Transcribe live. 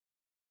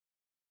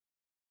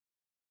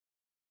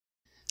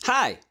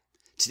Hi!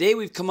 Today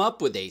we've come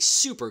up with a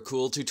super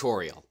cool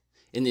tutorial.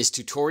 In this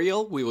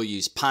tutorial, we will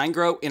use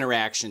Pinegrow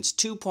Interactions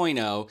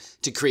 2.0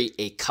 to create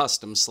a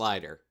custom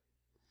slider.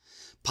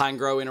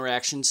 Pinegrow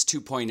Interactions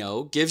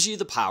 2.0 gives you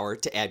the power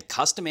to add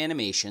custom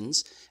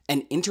animations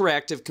and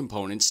interactive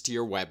components to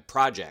your web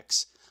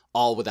projects,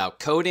 all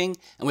without coding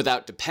and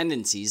without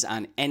dependencies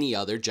on any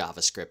other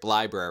JavaScript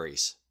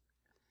libraries.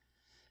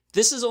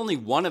 This is only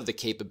one of the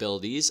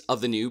capabilities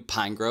of the new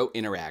Pinegrow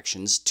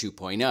Interactions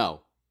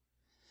 2.0.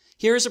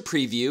 Here is a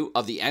preview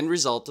of the end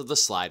result of the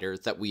slider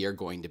that we are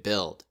going to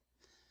build.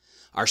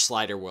 Our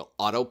slider will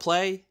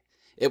autoplay,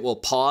 it will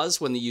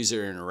pause when the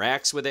user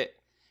interacts with it,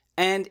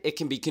 and it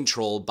can be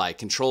controlled by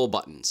control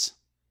buttons.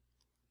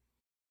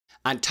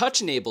 On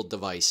touch-enabled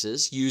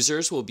devices,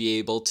 users will be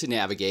able to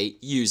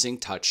navigate using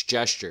touch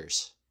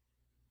gestures.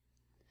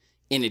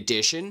 In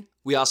addition,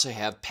 we also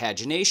have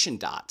pagination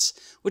dots,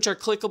 which are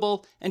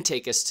clickable and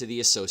take us to the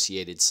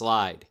associated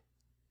slide.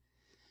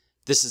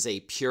 This is a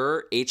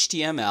pure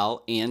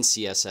HTML and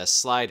CSS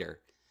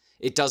slider.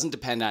 It doesn't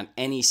depend on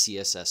any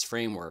CSS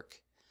framework.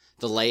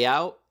 The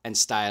layout and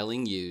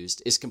styling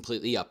used is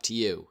completely up to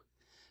you.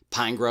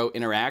 Pinegrow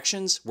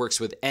Interactions works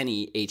with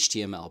any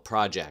HTML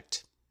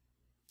project.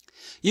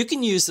 You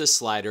can use this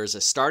slider as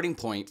a starting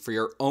point for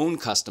your own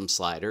custom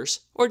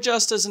sliders, or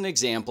just as an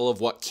example of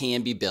what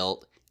can be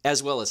built,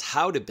 as well as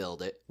how to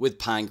build it with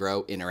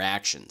Pinegrow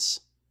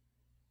Interactions.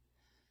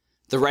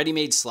 The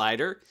ready-made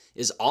slider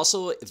is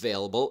also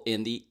available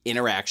in the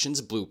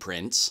Interactions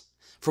blueprints,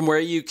 from where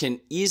you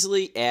can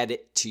easily add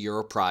it to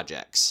your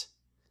projects.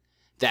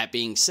 That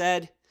being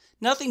said,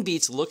 nothing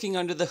beats looking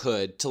under the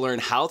hood to learn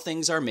how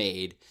things are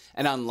made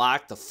and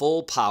unlock the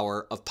full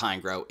power of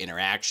Pinegrow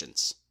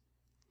Interactions.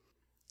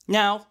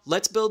 Now,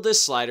 let's build this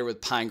slider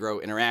with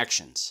Pinegrow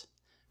Interactions.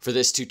 For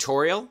this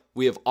tutorial,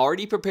 we have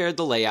already prepared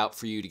the layout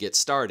for you to get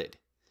started.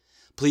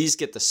 Please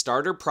get the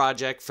starter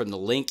project from the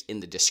link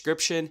in the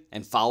description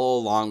and follow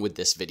along with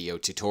this video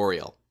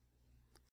tutorial.